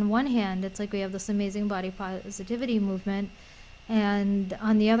 So on one hand, it's like we have this amazing body positivity movement, and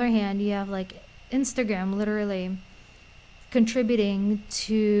on the other hand, you have like Instagram literally contributing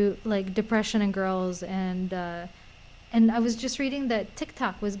to like depression in girls. And I was just reading that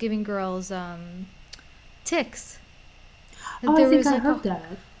TikTok was giving girls ticks. Oh, I There think was I like heard a that.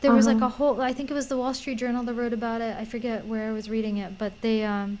 there was like Uh-huh. a whole, I think it was the Wall Street Journal that wrote about it. I forget where I was reading it, but they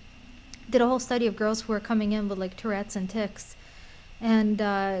did a whole study of girls who were coming in with like Tourette's and tics. And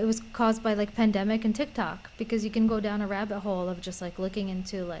it was caused by like pandemic and TikTok, because you can go down a rabbit hole of just like looking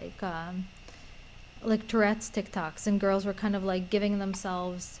into like Tourette's TikToks, and girls were kind of like giving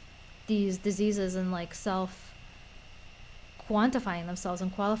themselves these diseases and like self quantifying themselves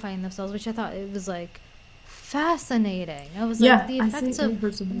and qualifying themselves, which I thought it was like fascinating. I was like, Yeah, the I effects think I of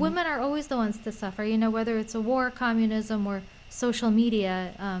heard something. women are always the ones to suffer, whether it's a war, communism, or social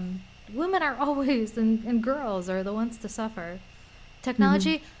media. Women are always, and girls are the ones to suffer. Hmm.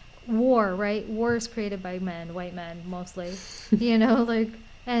 Technology, war, right? War is created by men, white men mostly, like,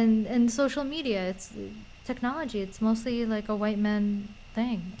 and social media, it's technology, it's mostly like a white man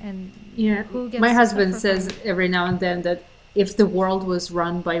thing. And Yeah, who my gets to husband suffer from says it? every now and then that if the world was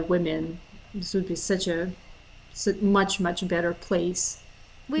run by women, this would be such much better place.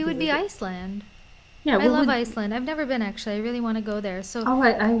 We Because would be like, Iceland. yeah, I we love would. Iceland. I've never been, actually. I really want to go there. So Oh,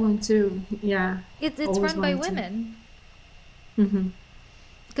 I want to. Yeah, it's always run by wanted to. women, Hmm.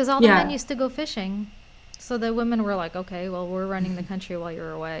 because all the men Yeah, used to go fishing. So the women were like, okay, well, we're running the country while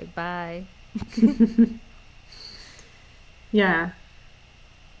you're away. Bye. Yeah.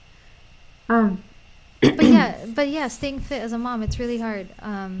 Um, But yeah, staying fit as a mom, it's really hard.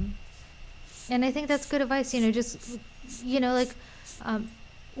 And I think that's good advice. Just like, um,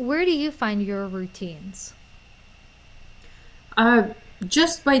 where do you find your routines? uh,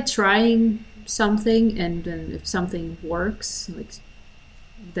 just by trying something, and then if something works, like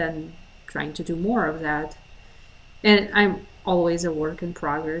then trying to do more of that. And I'm always a work in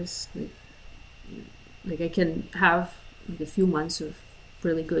progress. Like I can have like a few months of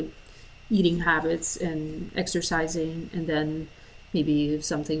really good eating habits and exercising, and then maybe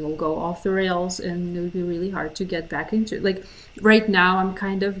something will go off the rails and it would be really hard to get back into. Like right now I'm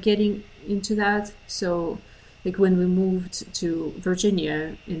kind of getting into that. So like when we moved to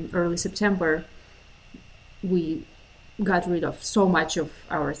Virginia in early September, we got rid of so much of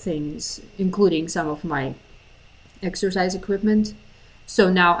our things, including some of my exercise equipment. So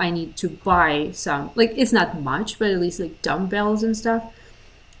now I need to buy some, like it's not much, but at least like dumbbells and stuff.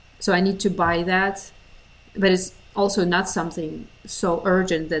 So I need to buy that, but it's also not something so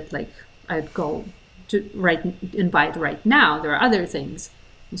urgent that like I'd go to right and buy it right now. There are other things.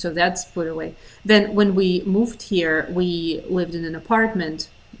 So that's put away. Then when we moved here, we lived in an apartment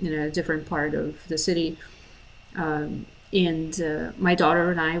in a different part of the city. And my daughter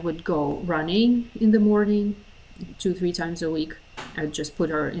and I would go running in the morning, 2, 3 times a week. I'd just put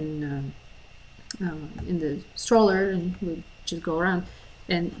her in the stroller and we'd just go around,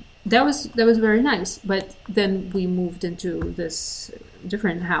 and that was very nice. But then we moved into this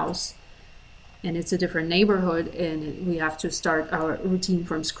different house, and it's a different neighborhood, and we have to start our routine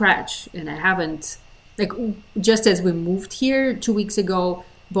from scratch. And I haven't, like, just as we moved here 2 weeks ago,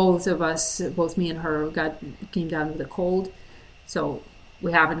 both of us, both me and her, came down with a cold, so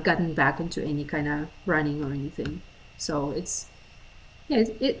we haven't gotten back into any kind of running or anything. So it's, yeah,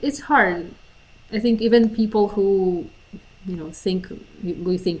 it's hard. I think even people who think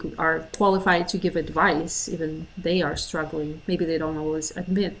we think are qualified to give advice, even they are struggling. Maybe they don't always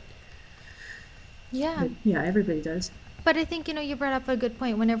admit, Yeah. but yeah, everybody does. But I think, you brought up a good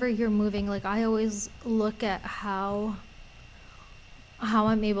point. Whenever you're moving, like I always look at how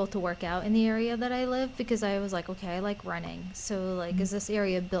I'm able to work out in the area that I live, because I was like, okay, I like running. So like, is this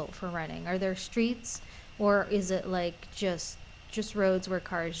area built for running? Are there streets, or is it like just roads where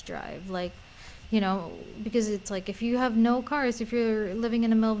cars drive? Like, because it's like, if you have no cars, if you're living in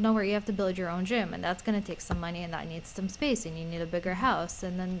the middle of nowhere, you have to build your own gym, and that's going to take some money, and that needs some space, and you need a bigger house,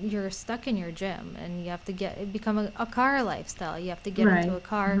 and then you're stuck in your gym, and you have to become a car lifestyle. You have to get Right. into a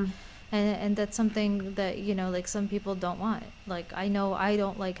car. Hmm. And that's something that, like some people don't want. Like, I know I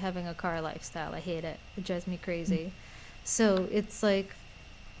don't like having a car lifestyle. I hate it. It drives me crazy. So it's like,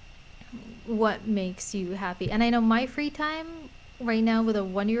 what makes you happy? And I know my free time right now with a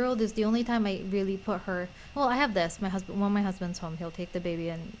 1-year-old is the only time I really put her. Well, I have this. My husband, when my husband's home, he'll take the baby,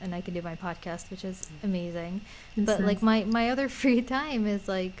 and I can do my podcast, which is amazing. That's But like nice. my other free time is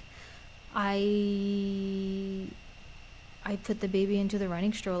like, I I put the baby into the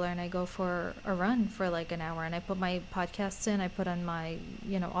running stroller and I go for a run for like an hour, and I put my podcasts in, I put on my,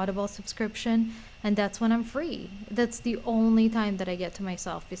 Audible subscription, and that's when I'm free. That's the only time that I get to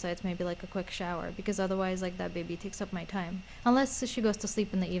myself, besides maybe like a quick shower, because otherwise like that baby takes up my time. Unless she goes to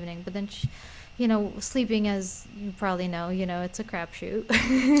sleep in the evening, but then sleeping, as you probably know, it's a crapshoot.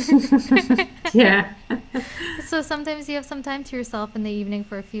 Yeah. So sometimes you have some time to yourself in the evening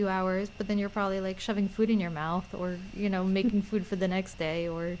for a few hours, but then you're probably like shoving food in your mouth, or, making food for the next day,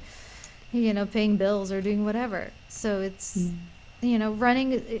 or, paying bills or doing whatever. So it's,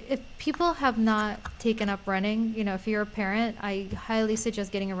 running. If people have not taken up running, if you're a parent, I highly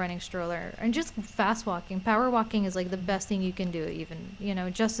suggest getting a running stroller and just fast walking. Power walking is like the best thing you can do,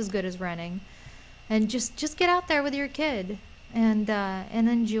 even, just as good as running. And just get out there with your kid and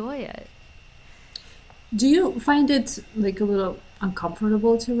enjoy it. Do you find it like a little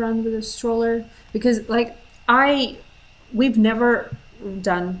uncomfortable to run with a stroller? Because like we've never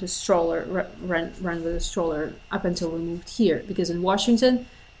done the stroller run with a stroller up until we moved here. Because in Washington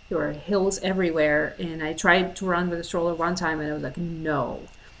there were hills everywhere, and I tried to run with a stroller one time, and I was like, no,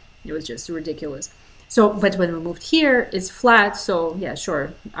 it was just ridiculous. So, but when we moved here, it's flat. So yeah,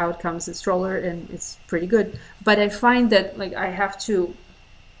 sure, out comes the stroller, and it's pretty good. But I find that like I have to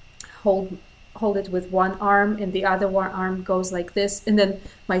hold hold it with one arm, and the other one arm goes like this, and then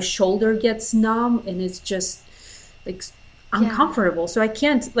my shoulder gets numb, and it's just like Yeah. uncomfortable. So I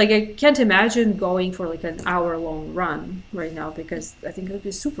can't imagine going for like an hour long run right now, because I think it would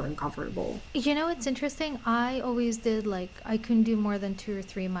be super uncomfortable. It's interesting. I always did like, I couldn't do more than 2 or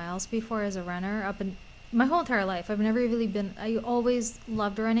 3 miles before as a runner up in my whole entire life. I've never really been, I always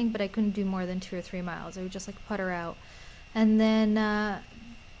loved running, but I couldn't do more than 2 or 3 miles. I would just like putter out. and then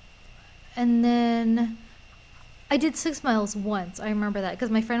and then I did 6 miles once. I remember that because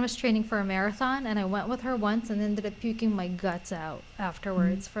my friend was training for a marathon, and I went with her once, and ended up puking my guts out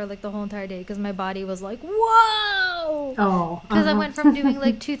afterwards for like the whole entire day because my body was like, "Whoa!" Oh, Because I went from doing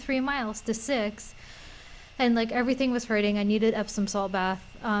like 2, 3 miles to six, and like everything was hurting. I needed Epsom salt bath.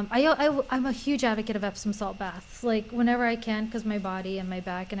 I'm a huge advocate of Epsom salt baths. Like whenever I can, because my body and my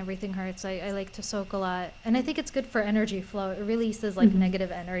back and everything hurts. I like to soak a lot, and I think it's good for energy flow. It releases like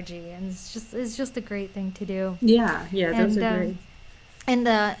negative energy, and it's just a great thing to do. yeah, yeah, those And are great.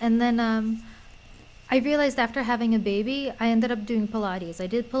 and then I realized after having a baby, I ended up doing Pilates. I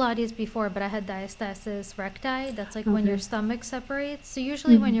did Pilates before, but I had diastasis recti. That's like when your Okay. stomach separates. So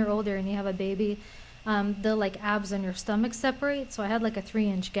usually when you're older and you have a baby, the like abs on your stomach separate. So I had like a 3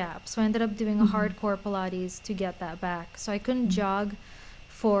 inch gap. So I ended up doing a hardcore Pilates to get that back. So I couldn't jog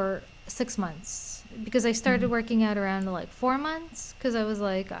for 6 months because I started working out around like 4 months because I was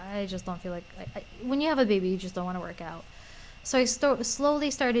like, I just don't feel like when you have a baby, you just don't want to work out. So I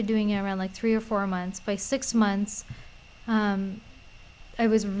slowly started doing it around like 3 or 4 months. By 6 months, um, I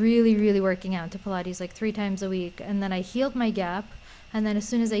was really, really working out to Pilates like 3 times a week. And then I healed my gap. And then as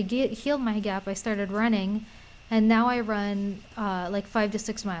soon as I healed my gap, I started running. And now I run like 5 to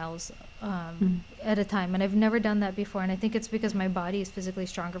 6 miles at a time. And I've never done that before. And I think it's because my body is physically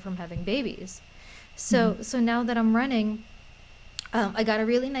stronger from having babies. So now that I'm running, I got a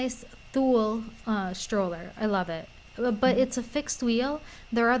really nice Thule stroller. I love it. But it's a fixed wheel.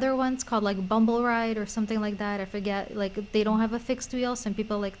 There are other ones called like Bumble Ride or something like that. I forget. Like they don't have a fixed wheel. Some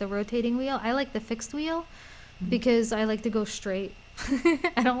people like the rotating wheel. I like the fixed wheel because I like to go straight.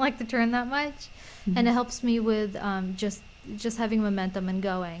 I don't like to turn that much, and it helps me with just having momentum and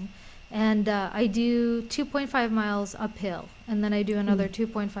going. And I do 2.5 miles uphill, and then I do another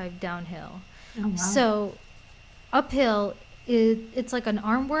 2.5 downhill. Oh, wow. So uphill, it's like an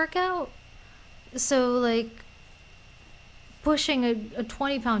arm workout. So like pushing a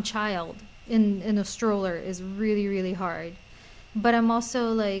 20-pound child in a stroller is really, really hard. But I'm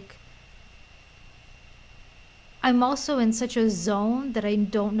also in such a zone that I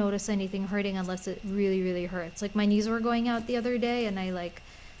don't notice anything hurting unless it really, really hurts. Like my knees were going out the other day, and I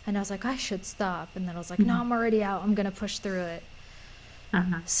was like, I should stop. And then I was like, no, I'm already out. I'm gonna push through it.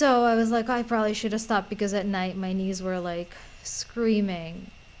 Uh-huh. So I was like, I probably should have stopped because at night my knees were like screaming.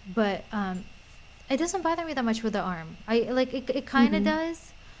 But it doesn't bother me that much with the arm. I like it kind of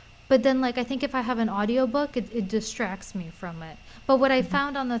does. But then like I think if I have an audiobook, it distracts me from it. But what I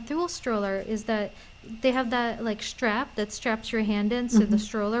found on the Thule stroller is that they have that like strap that straps your hand in so the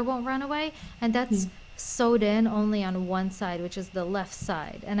stroller won't run away, and that's sewed in only on one side, which is the left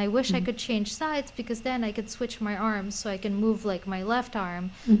side. And I wish I could change sides because then I could switch my arms so I can move like my left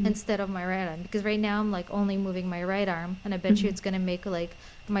arm instead of my right arm. Because right now I'm like only moving my right arm, and I bet you it's gonna make like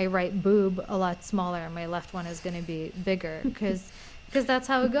my right boob a lot smaller and my left one is gonna be bigger because that's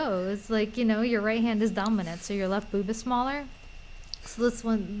how it goes. Like, your right hand is dominant, so your left boob is smaller. So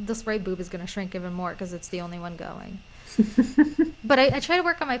this right boob is going to shrink even more because it's the only one going. But I try to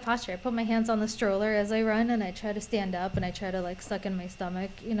work on my posture. I put my hands on the stroller as I run, and I try to stand up, and I try to like suck in my stomach,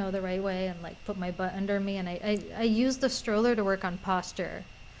 the right way, and like put my butt under me. And I use the stroller to work on posture.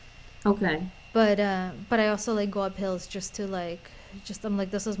 Okay. But I also like go up hills just to I'm like,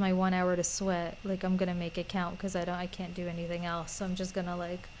 this is my 1 hour to sweat. Like I'm gonna make it count because I can't do anything else. So I'm just gonna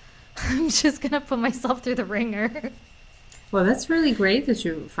I'm just gonna put myself through the ringer. Well, that's really great that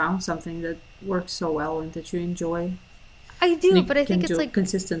you found something that works so well and that you enjoy I and do, you but I can think it's do like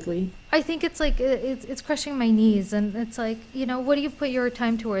consistently. I think it's like it's crushing my knees, and it's like, what do you put your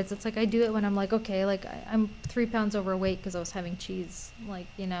time towards? It's like I do it when I'm like, okay, like I'm 3 pounds overweight because I was having cheese, like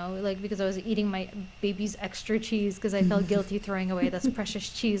like because I was eating my baby's extra cheese because I felt guilty throwing away this precious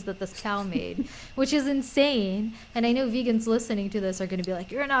cheese that this cow made, which is insane. And I know vegans listening to this are going to be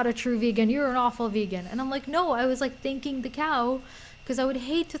like, you're not a true vegan, you're an awful vegan. And I'm like, no, I was like thanking the cow because I would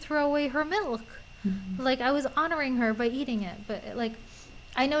hate to throw away her milk. Like I was honoring her by eating it. But like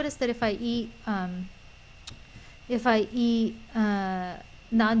I noticed that if I eat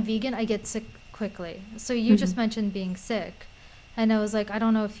non-vegan, I get sick quickly. So you just mentioned being sick, and I was like, I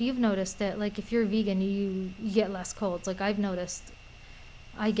don't know if you've noticed it. Like if you're vegan, you get less colds. Like I've noticed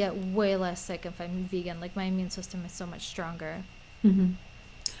I get way less sick if I'm vegan. Like my immune system is so much stronger.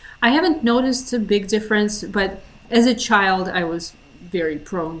 I haven't noticed a big difference, but as a child, I was very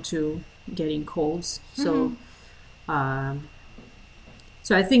prone to getting colds. So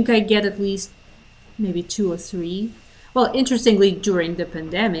I think I get at least maybe 2 or 3. Well, interestingly, during the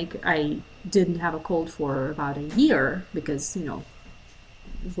pandemic, I didn't have a cold for about a year because,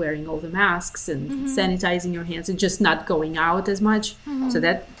 wearing all the masks and Mm-hmm. sanitizing your hands and just not going out as much. So Mm-hmm.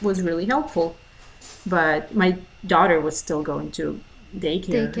 that was really helpful. But my daughter was still going to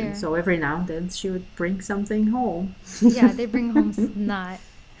daycare, and Daycare. so every now and then she would bring something home. Yeah, they bring home snot.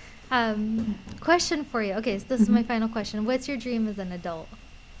 Question for you. Okay, so this is my Mhm. final question. What's your dream as an adult?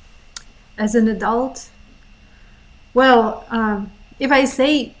 As an adult, well, if I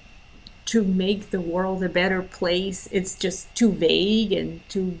say to make the world a better place, it's just too vague and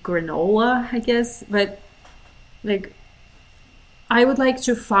too granola, I guess. But like, I would like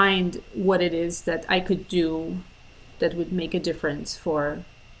to find what it is that I could do that would make a difference for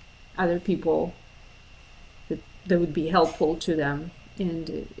other people, that would be helpful to them.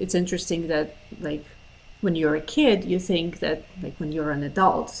 And it's interesting that, like, when you're a kid, you think that, like, when you're an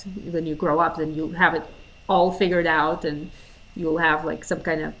adult, when you grow up, then you'll have it all figured out and you'll have, like, some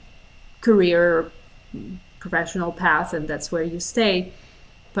kind of career, professional path, and that's where you stay.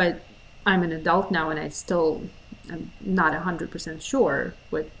 But I'm an adult now, and I'm not 100% sure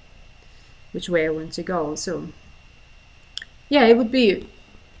which way I want to go. So, yeah, it would be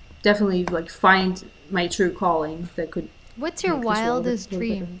definitely like find my true calling that could What's your make this world a wildest little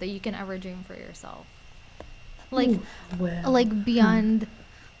better. dream that you can ever dream for yourself? Like Ooh, well, like beyond,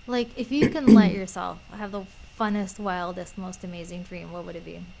 like if you can let yourself have the funnest, wildest, most amazing dream, what would it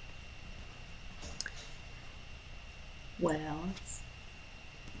be? well,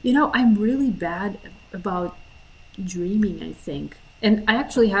 I'm really bad about dreaming, I think. And I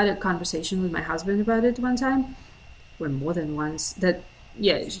actually had a conversation with my husband about it one time, or more than once, that,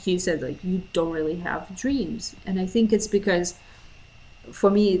 yeah, he said, like, you don't really have dreams. And I think it's because for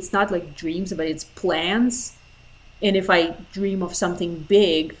me, it's not like dreams, but it's plans. And if I dream of something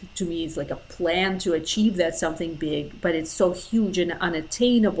big, to me, it's like a plan to achieve that something big, but it's so huge and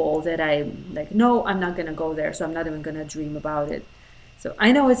unattainable that I'm like, no, I'm not going to go there. So I'm not even going to dream about it. So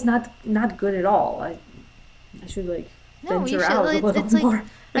I know it's not good at all. I should like No, you venture should. out a little It's like more.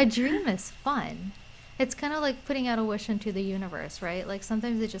 a dream is fun. It's kind of like putting out a wish into the universe, right? Like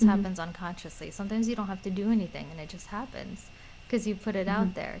sometimes it just Hmm. happens unconsciously. Sometimes you don't have to do anything and it just happens because you put it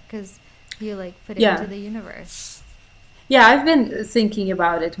out there, because you like put it into Yeah. the universe. Yeah, I've been thinking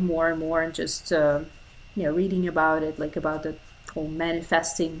about it more and more and just, reading about it, like about the whole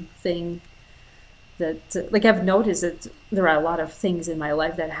manifesting thing. That, like, I've noticed that there are a lot of things in my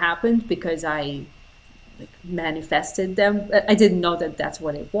life that happened because I like manifested them. I didn't know that that's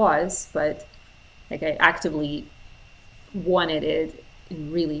what it was, but like I actively wanted it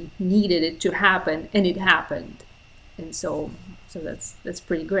and really needed it to happen, and it happened. And so that's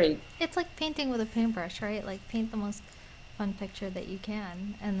pretty great. It's like painting with a paintbrush, right? Like paint the most fun picture that you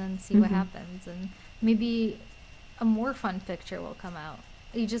can and then see what Hmm. happens. And maybe a more fun picture will come out.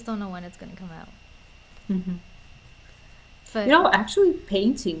 You just don't know when it's going to come out. Hmm. But Actually,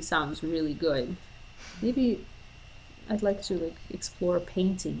 painting sounds really good. Maybe I'd like to like explore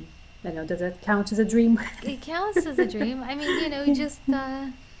painting. I know, does that count as a dream? it counts as a dream. I mean, just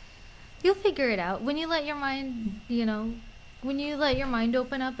you'll figure it out when you let your mind, when you let your mind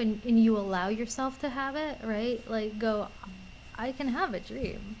open up and you allow yourself to have it, right? Like go, I can have a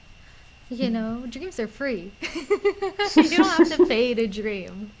dream. Dreams are free. You don't have to pay to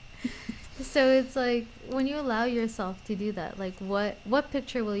dream. So it's like when you allow yourself to do that, like what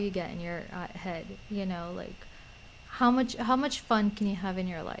picture will you get in your head? Like how much fun can you have in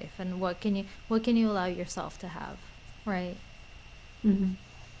your life, and what can you allow yourself to have, right? Hmm.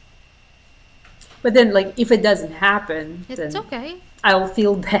 But then, like, if it doesn't happen, It's then okay. I'll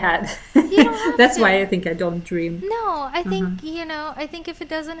feel bad. You don't have That's why I to. think I don't dream. No, I Uh-huh. think, I think if it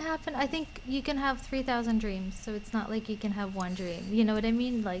doesn't happen, I think you can have 3,000 dreams. So it's not like you can have one dream. You know what I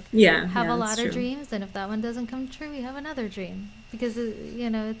mean? Like, Yeah, have yeah, a that's lot of true. dreams, and if that one doesn't come true, you have another dream. Because,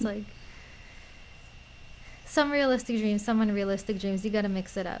 it's like some realistic dreams, some unrealistic dreams. You got to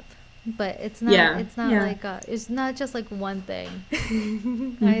mix it up. But it's not, Yeah, it's not yeah. like, it's not just like one thing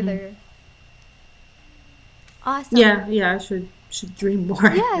Hmm. either. Awesome. Yeah, yeah. I should dream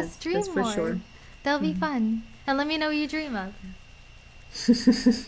more. Yes, That's dream for more. sure. That'll be Mhm. fun. And let me know what you dream of.